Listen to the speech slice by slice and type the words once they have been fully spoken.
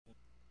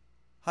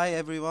Hi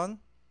everyone,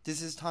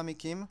 this is Tommy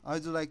Kim. I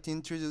would like to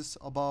introduce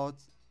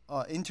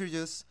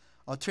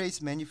trace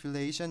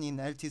manipulation in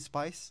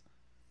LTspice.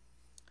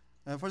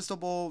 First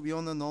of all, we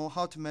want to know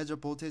how to measure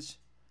voltage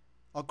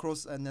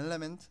across an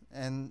element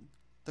and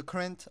the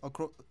current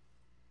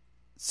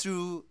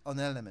through an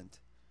element.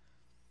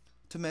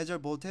 To measure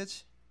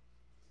voltage,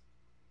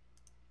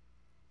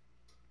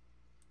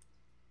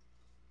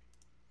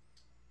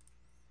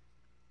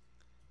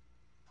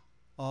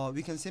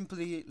 we can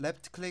simply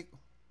left click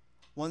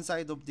one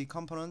side of the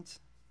component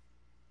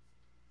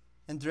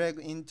and drag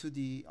into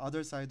the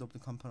other side of the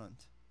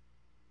component.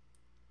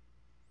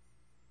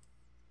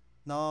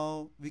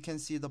 Now we can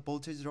see the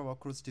voltage drop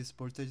across this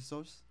voltage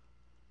source,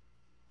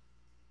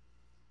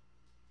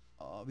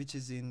 which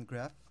is in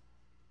graph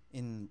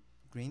in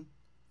green.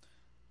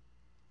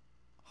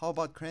 How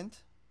about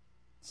current?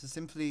 So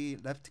simply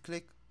left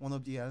click one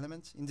of the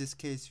elements. In this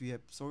case we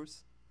have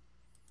source.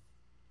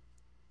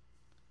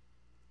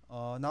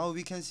 Now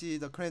we can see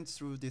the current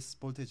through this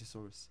voltage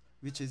source,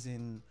 which is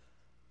in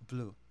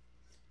blue.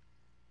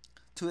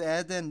 To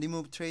add and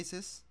remove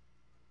traces,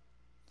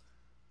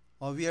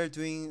 we are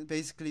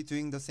basically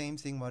doing the same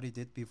thing what we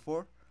did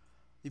before.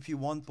 If you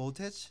want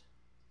voltage,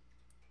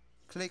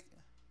 click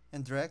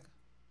and drag.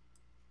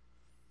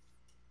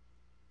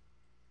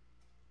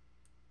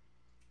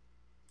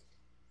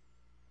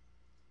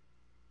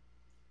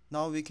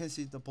 Now we can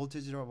see the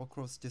voltage drop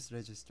across this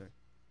register,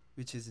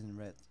 which is in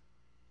red.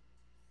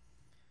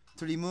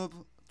 To remove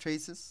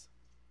traces,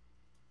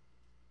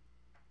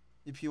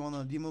 if you want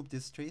to remove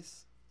this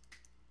trace,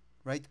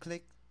 right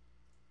click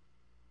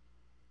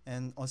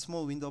and a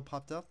small window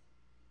popped up,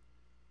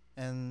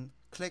 and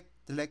click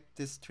delete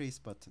this trace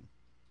button.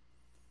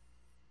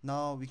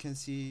 Now we can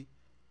see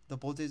the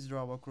voltage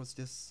drop across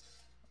this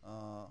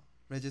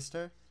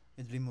register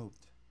is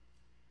removed.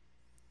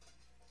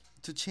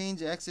 To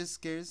change axis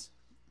scales,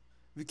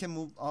 we can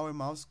move our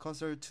mouse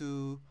cursor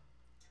to,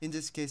 in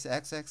this case,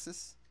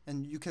 x-axis,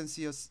 and you can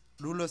see a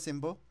ruler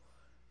symbol,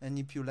 and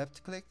if you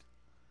left click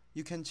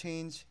you can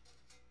change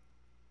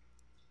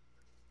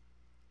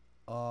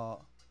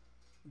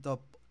the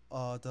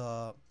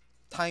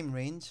time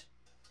range.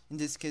 In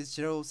this case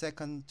 0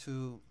 second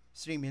to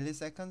 3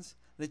 milliseconds.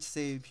 Let's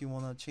say if you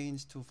want to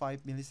change to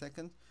 5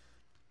 milliseconds,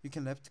 you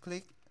can left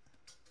click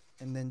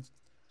and then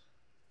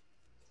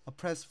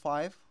press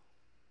 5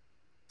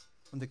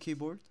 on the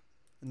keyboard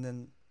and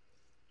then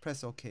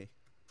press OK.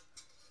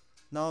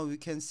 Now we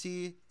can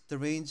see the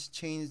range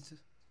changed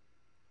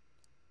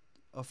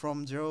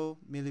from 0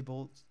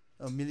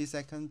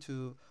 millisecond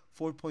to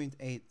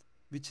 4.8,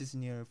 which is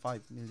near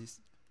 5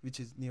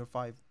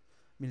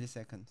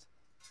 milliseconds.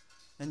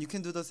 And you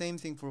can do the same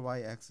thing for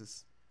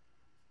y-axis.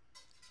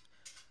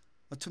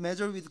 To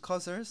measure with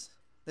cursors,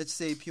 let's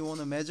say if you want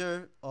to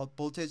measure a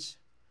voltage,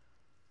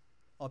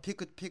 a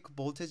peak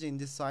voltage in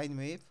this sine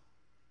wave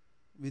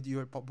with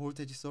your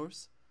voltage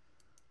source,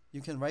 you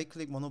can right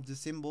click one of the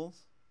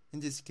symbols, in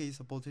this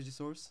case a voltage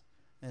source,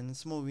 and a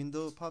small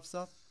window pops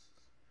up,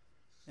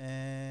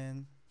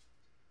 and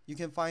you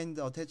can find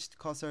the attached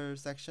cursor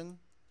section,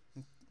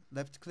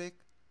 left click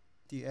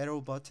the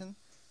arrow button,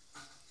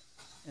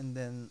 and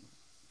then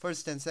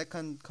first and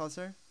second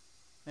cursor,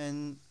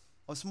 and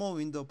a small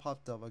window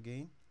popped up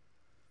again,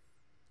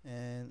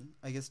 and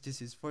I guess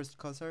this is first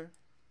cursor,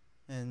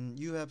 and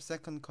you have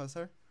second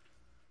cursor.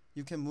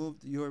 You can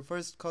move your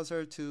first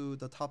cursor to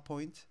the top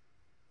point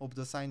of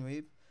the sine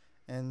wave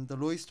and the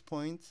lowest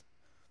point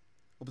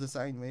of the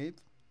sine wave.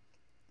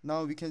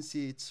 Now we can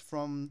see it's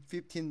from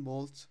 15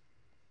 volts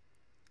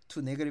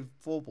to negative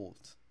 4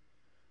 volts.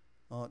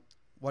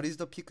 What is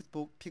the peak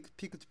to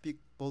peak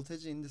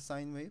voltage in the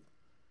sine wave?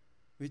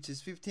 Which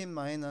is 15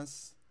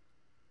 minus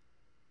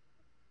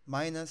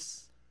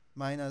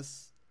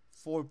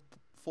 4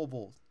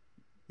 volts,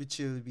 which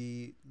will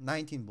be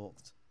 19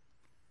 volts.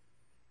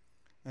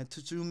 And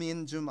to zoom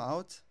in, zoom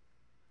out,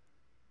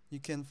 you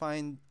can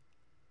find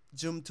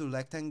zoom to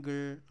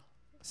rectangle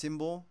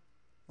symbol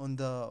on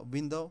the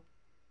window,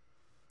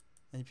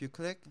 and if you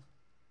click,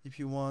 if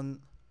you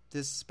want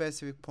this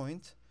specific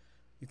point,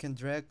 you can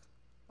drag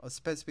a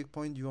specific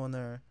point you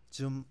wanna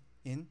zoom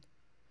in,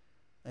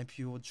 and if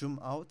you zoom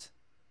out,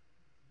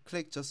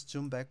 click just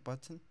zoom back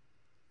button.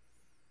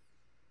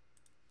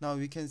 Now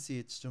we can see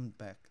it's zoomed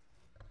back.